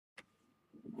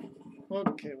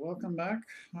Okay, welcome back.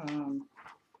 The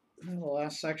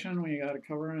last section we got to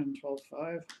cover in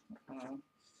 12.5.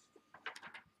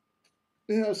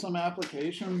 We have some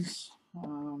applications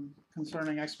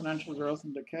concerning exponential growth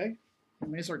and decay.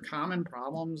 And these are common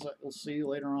problems that you'll see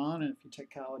later on if you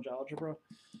take college algebra.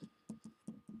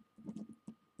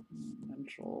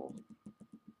 Exponential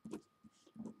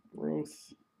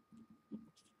growth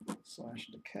slash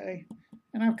decay.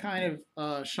 And I've kind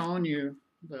of shown you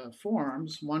the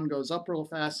forms. One goes up real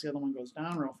fast, the other one goes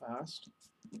down real fast.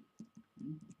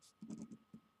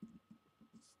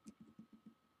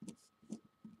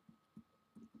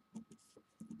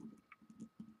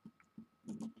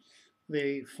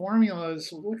 The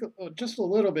formulas look just a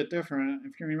little bit different.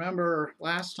 If you remember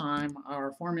last time,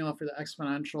 our formula for the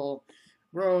exponential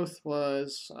growth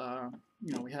was,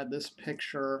 we had this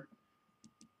picture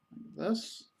like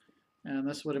this, and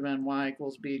this would have been y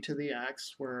equals b to the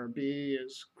x, where b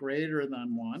is greater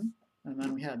than 1. And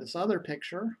then we had this other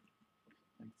picture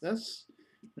like this,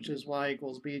 which is y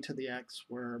equals b to the x,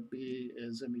 where b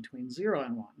is in between 0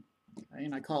 and 1. Okay?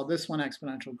 And I call this one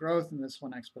exponential growth and this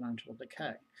one exponential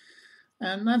decay.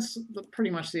 And that's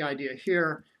pretty much the idea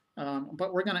here,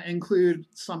 but we're going to include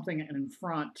something in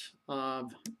front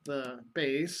of the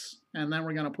base, and then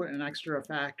we're going to put an extra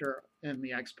factor in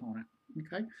the exponent,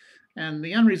 okay? And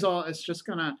the end result is just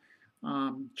going to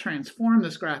transform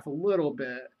this graph a little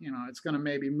bit. It's going to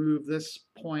maybe move this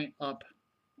point up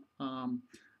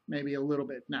maybe a little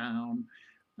bit down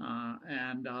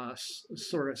and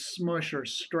sort of smush or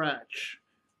stretch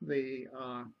the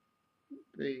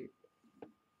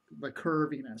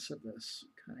curviness of this,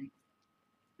 okay?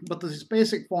 But these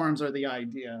basic forms are the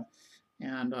idea.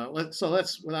 And let's,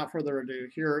 without further ado,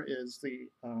 here is the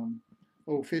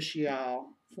official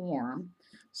form.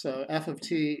 So f of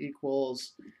t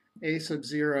equals a sub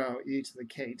 0 e to the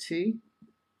kt.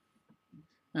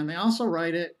 And they also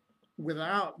write it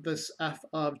without this f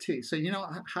of t. So you know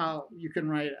how you can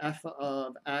write f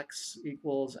of x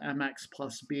equals mx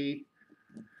plus b?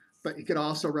 But you could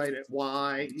also write it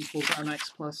y equals mx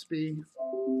plus b.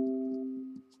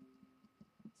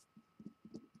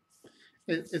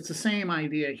 It's the same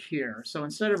idea here. So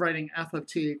instead of writing f of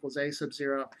t equals a sub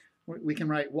 0, we can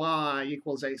write y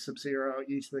equals a sub 0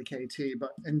 e to the kt.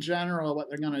 But in general, what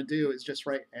they're going to do is just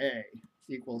write a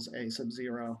equals a sub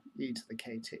 0 e to the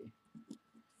kt.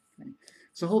 Okay.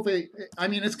 So hopefully, I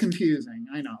mean, it's confusing,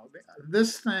 I know.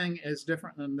 This thing is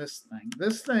different than this thing.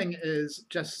 This thing is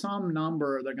just some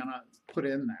number they're going to put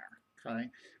in there, okay?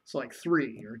 So like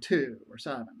 3 or 2 or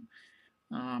 7.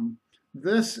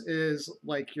 This is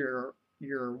like your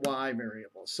y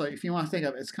variable. So if you want to think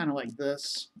of it, it's kind of like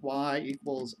this, y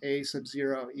equals a sub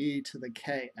 0 e to the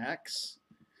kx,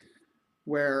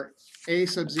 where a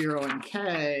sub 0 and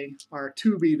k are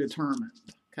to be determined.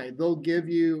 Okay, they'll give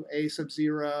you a sub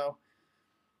 0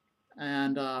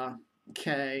 and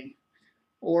k,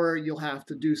 or you'll have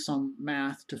to do some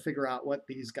math to figure out what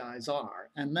these guys are.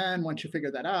 And then once you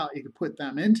figure that out, you can put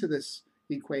them into this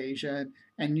equation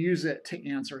and use it to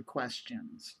answer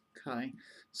questions. Okay,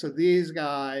 so these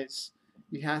guys,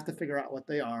 you have to figure out what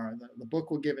they are. The book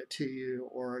will give it to you,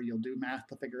 or you'll do math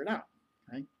to figure it out.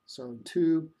 Okay, so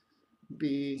to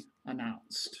be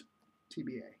announced,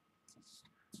 TBA.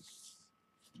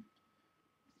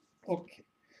 Okay.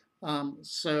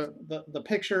 So the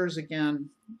pictures, again,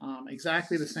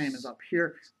 exactly the same as up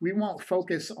here. We won't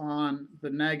focus on the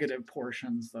negative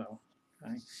portions, though.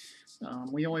 Okay?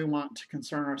 We only want to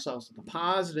concern ourselves with the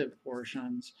positive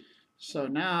portions. So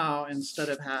now, instead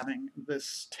of having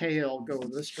this tail go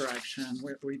this direction,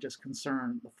 we just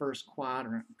concern the first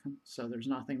quadrant. So there's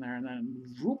nothing there, and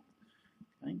then whoop.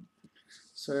 Okay?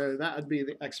 So that would be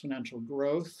the exponential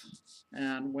growth.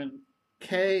 And when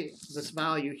k, this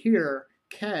value here,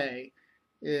 k,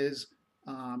 is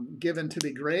given to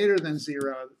be greater than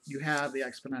 0, you have the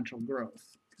exponential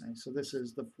growth. Okay, so this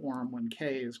is the form when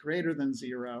k is greater than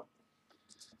 0.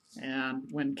 And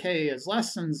when k is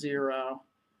less than 0,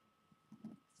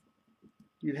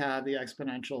 you have the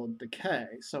exponential decay.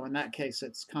 So in that case,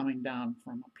 it's coming down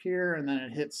from up here, and then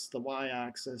it hits the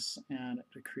y-axis, and it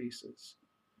decreases.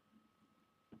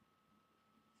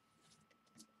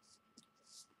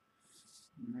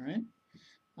 All right.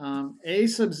 A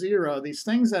sub 0, these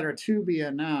things that are to be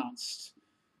announced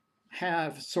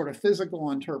have sort of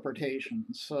physical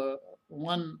interpretations. So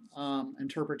one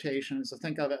interpretation is to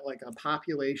think of it like a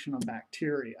population of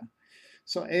bacteria.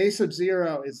 So A sub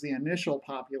 0 is the initial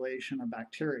population of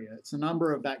bacteria. It's the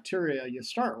number of bacteria you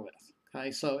start with. Okay,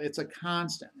 so it's a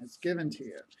constant. It's given to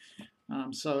you.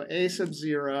 So A sub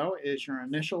 0 is your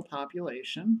initial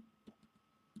population.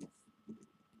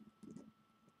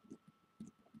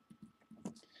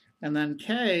 And then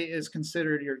K is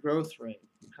considered your growth rate,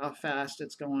 how fast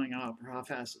it's going up or how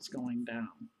fast it's going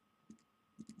down.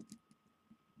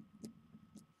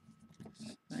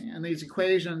 And these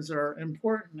equations are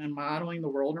important in modeling the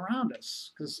world around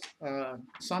us, because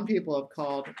some people have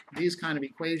called these kind of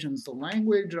equations the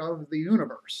language of the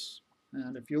universe.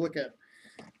 And if you look at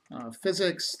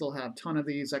physics, they'll have a ton of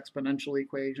these exponential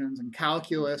equations. And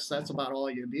calculus, that's about all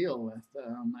you deal with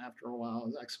after a while,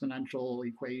 is exponential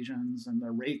equations and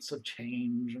the rates of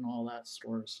change and all that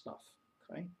sort of stuff.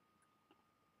 Okay.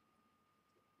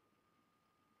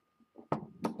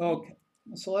 Okay.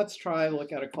 So let's try to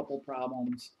look at a couple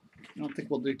problems. I don't think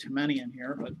we'll do too many in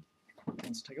here, but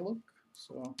let's take a look.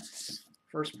 So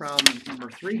first problem is number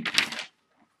 3.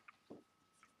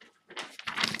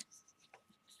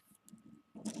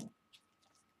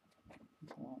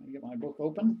 So let me get my book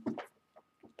open.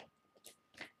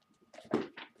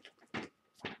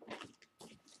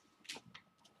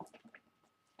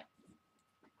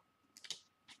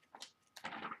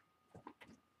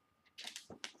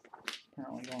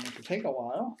 Apparently going to take a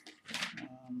while.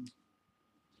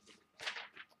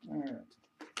 All right,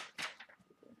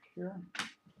 here.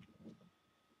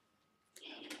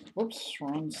 Whoops,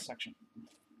 wrong section.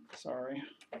 Sorry.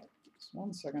 Just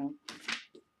 1 second.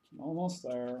 Almost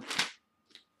there.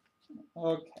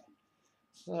 Okay.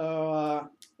 So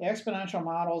the exponential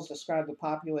models describe the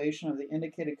population of the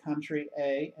indicated country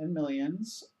A in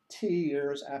millions T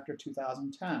years after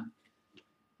 2010.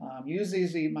 Use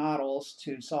these models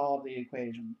to solve the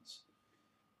equations.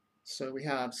 So we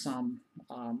have some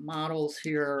models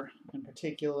here. In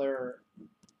particular,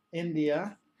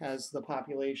 India has the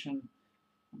population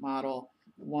model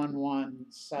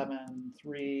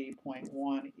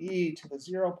 1173.1 e to the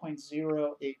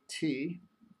 0.08 t.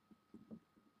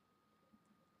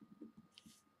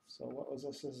 So what was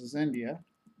this? This is India.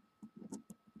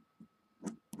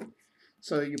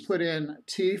 So you put in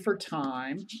t for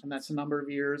time, and that's the number of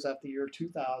years after the year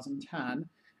 2010.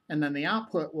 And then the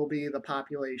output will be the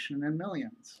population in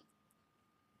millions.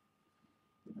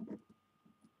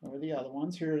 What are the other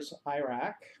ones? Here's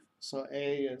Iraq. So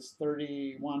A is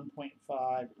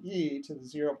 31.5 e to the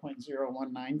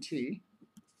 0.019 t.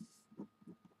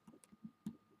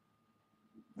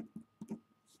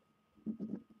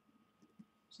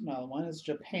 So another one is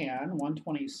Japan,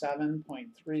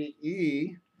 127.3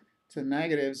 e to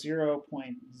negative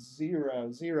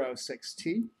 0.006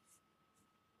 t.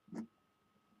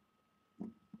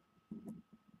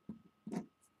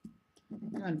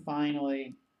 And then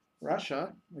finally,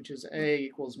 Russia, which is A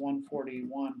equals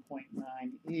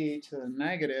 141.9 e to the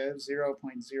negative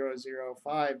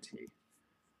 0.005 t.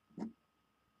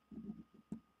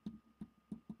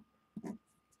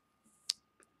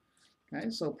 Okay,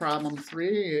 so problem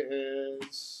 3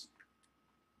 is,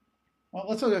 well,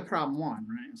 let's look at problem 1,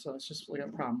 right? So let's just look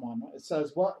at problem 1. It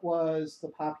says, what was the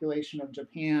population of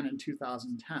Japan in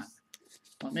 2010?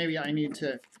 Well, maybe I need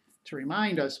to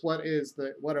remind us what are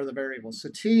the variables. So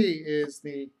T is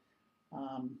the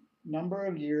number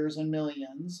of years in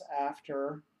millions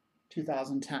after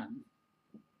 2010.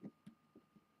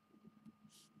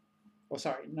 Oh,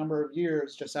 sorry, number of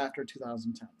years just after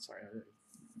 2010. Sorry, I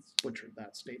butchered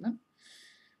that statement.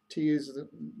 T is the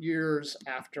years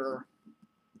after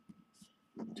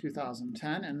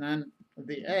 2010, and then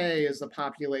the A is the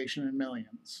population in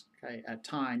millions, okay, at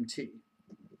time T.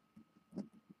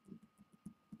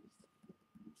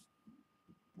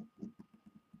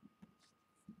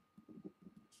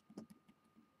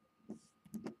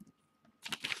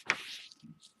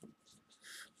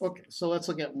 Okay, so let's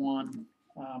look at one.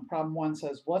 Problem 1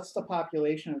 says, what's the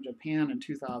population of Japan in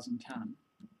 2010?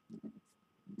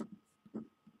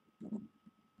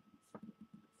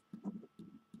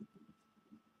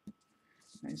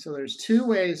 Okay, so there's 2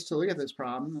 ways to look at this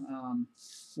problem.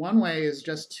 One way is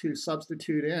just to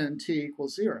substitute in t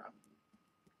equals 0.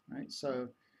 Right? So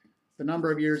the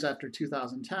number of years after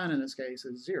 2010 in this case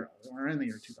is 0. We're in the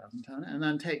year 2010. And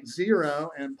then take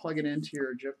 0 and plug it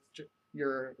into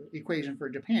your equation for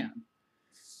Japan.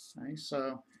 Okay,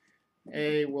 so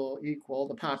A will equal,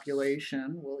 the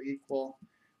population will equal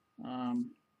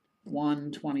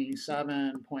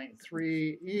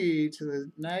 127.3 e to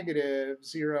the negative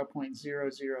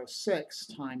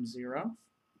 0.006 times 0,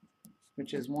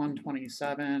 which is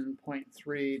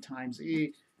 127.3 times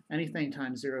e. Anything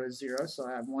times 0 is 0, so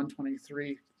I have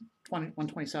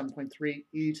 127.3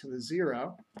 e to the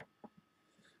 0.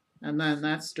 And then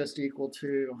that's just equal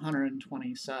to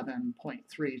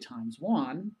 127.3 times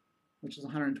 1, which is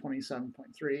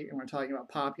 127.3, and we're talking about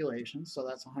population, so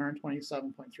that's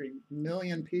 127.3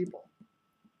 million people.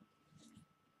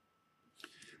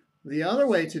 The other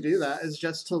way to do that is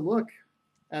just to look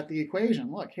at the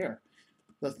equation. Look here.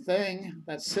 The thing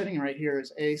that's sitting right here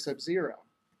is A sub 0,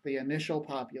 the initial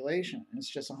population. It's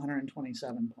just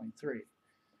 127.3.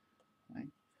 Right?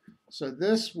 So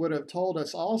this would have told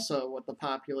us also what the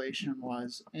population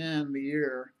was in the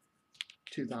year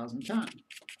 2010.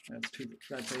 That's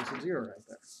A sub 0 right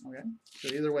there. Okay? So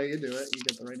either way you do it, you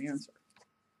get the right answer.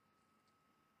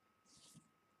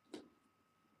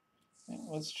 Okay,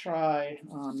 let's try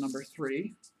number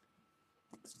 3.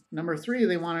 Number 3,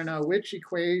 they want to know which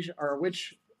equation or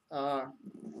which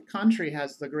country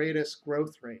has the greatest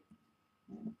growth rate.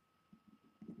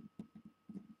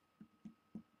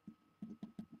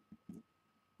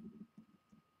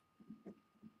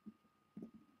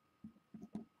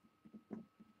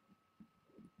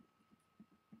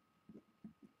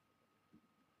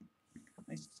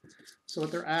 Okay. So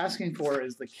what they're asking for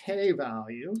is the K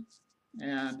value,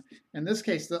 and in this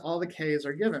case, all the K's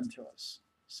are given to us.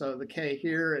 So the K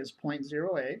here is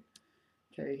 0.08,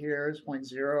 K here is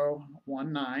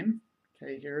 0.019,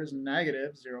 K here is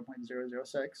negative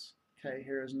 0.006, K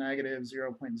here is negative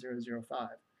 0.005.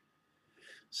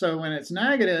 So when it's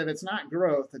negative, it's not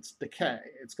growth, it's decay.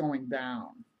 It's going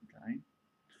down. Okay.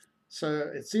 So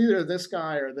it's either this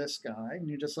guy or this guy, and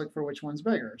you just look for which one's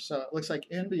bigger. So it looks like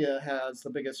India has the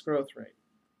biggest growth rate.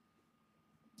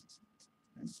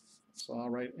 Okay. So I'll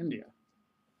write India.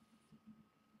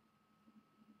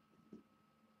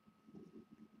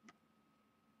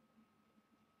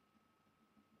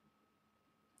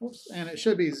 Oops, and it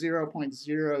should be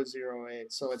 0.008,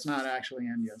 so it's not actually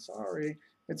India. Sorry,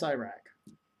 it's Iraq.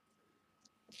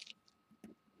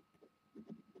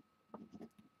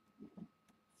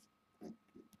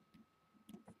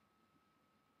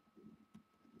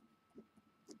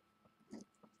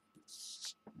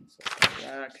 So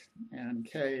Iraq, and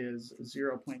K is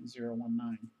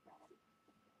 0.019.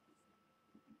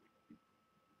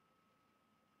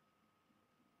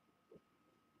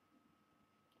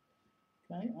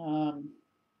 Okay. All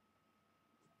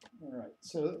right.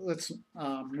 So let's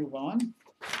move on.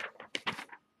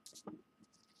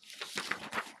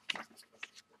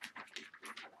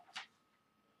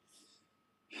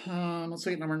 Let's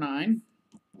look at number 9.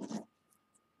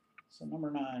 So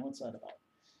number 9, what's that about?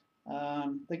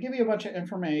 They give you a bunch of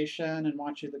information and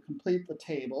want you to complete the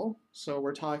table. So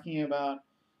we're talking about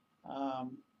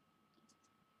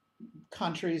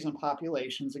countries and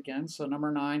populations again. So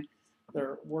number 9,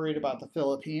 they're worried about the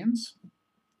Philippines.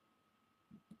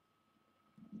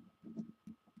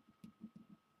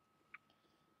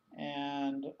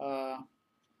 And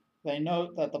they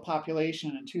note that the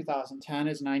population in 2010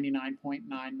 is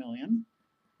 99.9 million.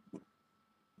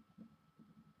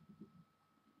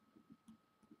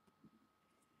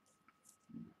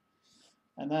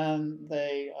 And then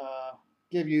they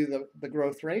give you the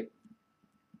growth rate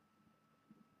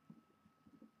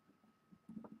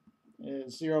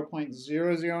is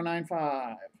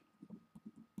 0.0095.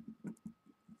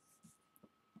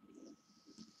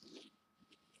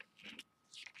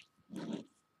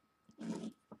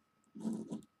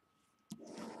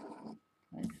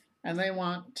 Okay. And they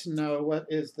want to know what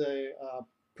is the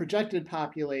projected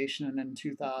population in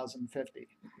 2050.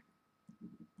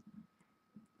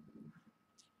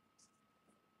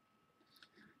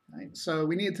 Right, so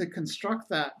we need to construct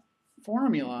that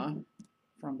formula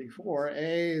from before.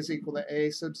 A is equal to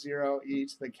A sub 0 e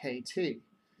to the kt.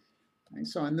 Okay,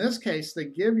 so in this case, they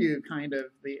give you kind of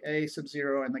the A sub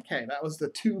 0 and the K. That was the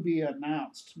to be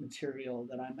announced material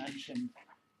that I mentioned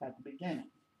at the beginning.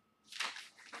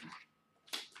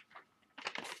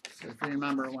 So if you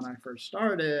remember when I first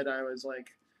started, I was like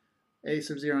A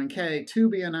sub 0 and K to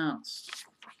be announced.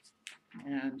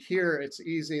 And here it's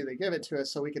easy, they give it to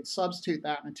us, so we could substitute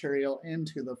that material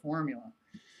into the formula.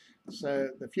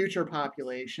 So the future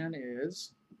population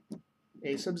is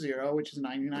A sub 0, which is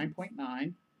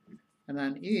 99.9, and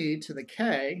then e to the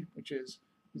k, which is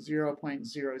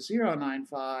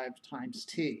 0.0095 times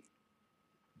t.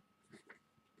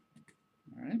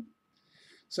 All right.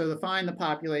 So to find the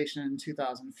population in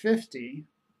 2050,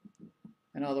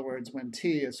 in other words, when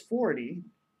t is 40,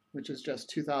 which is just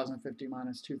 2050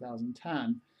 minus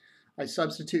 2010, I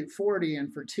substitute 40 in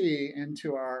for t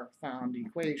into our found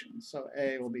equation. So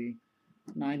A will be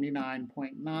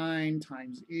 99.9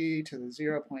 times e to the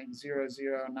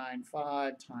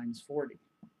 0.0095 times 40.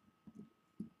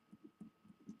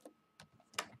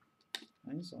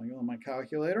 Okay, so I go on my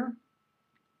calculator.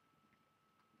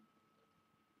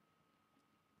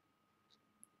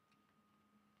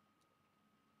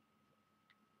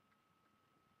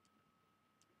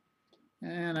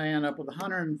 And I end up with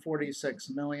 146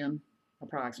 million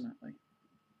approximately.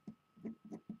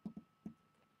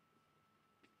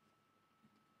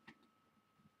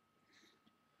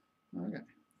 Okay.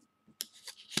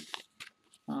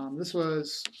 This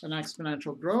was an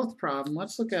exponential growth problem.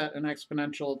 Let's look at an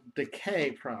exponential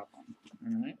decay problem.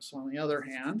 All right, so on the other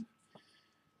hand,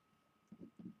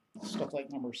 stuff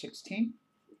like number 16.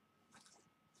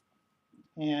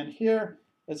 And here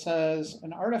it says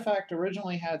an artifact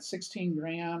originally had 16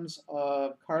 grams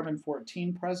of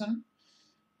carbon-14 present.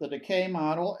 The decay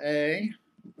model A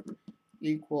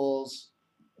equals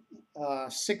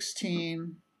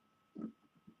 16,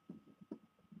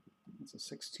 that's a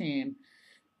 16,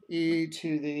 e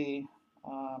to the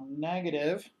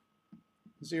negative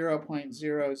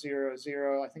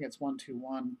 0.000, I think it's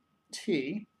 121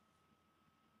 t,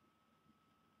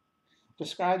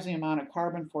 describes the amount of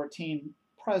carbon-14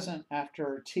 present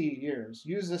after t years.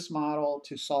 Use this model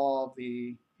to solve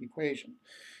the equation.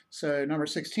 So number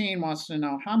 16 wants to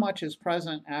know how much is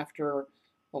present after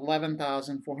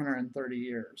 11,430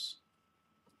 years.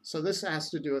 So this has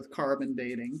to do with carbon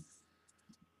dating.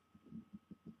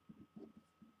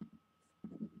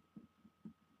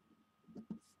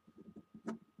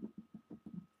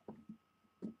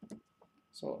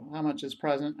 So how much is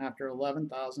present after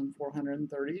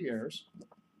 11,430 years?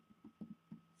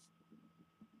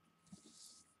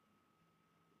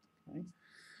 Okay.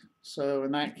 So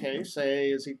in that case,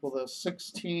 A is equal to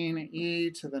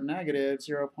 16e to the negative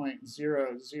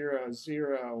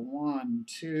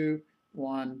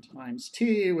 0.000121 times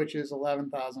t, which is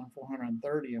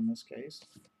 11,430 in this case.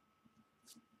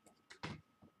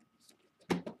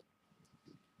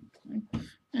 Okay.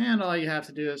 And all you have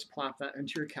to do is plop that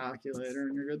into your calculator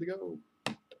and you're good to go.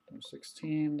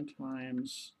 16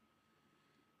 times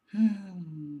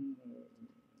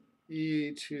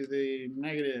e to the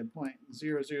negative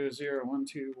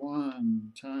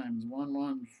 0.000121 times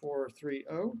 11430.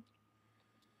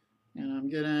 And I'm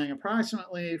getting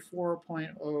approximately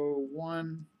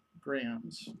 4.01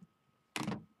 grams.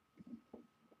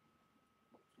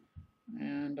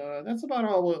 And that's about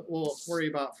all we'll worry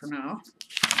about for now.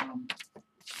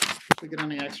 If we get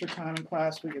any extra time in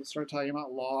class, we can start talking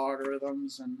about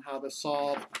logarithms and how to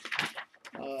solve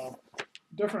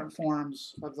different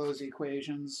forms of those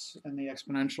equations in the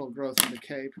exponential growth and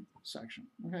decay section.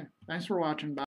 Okay, thanks for watching. Bye.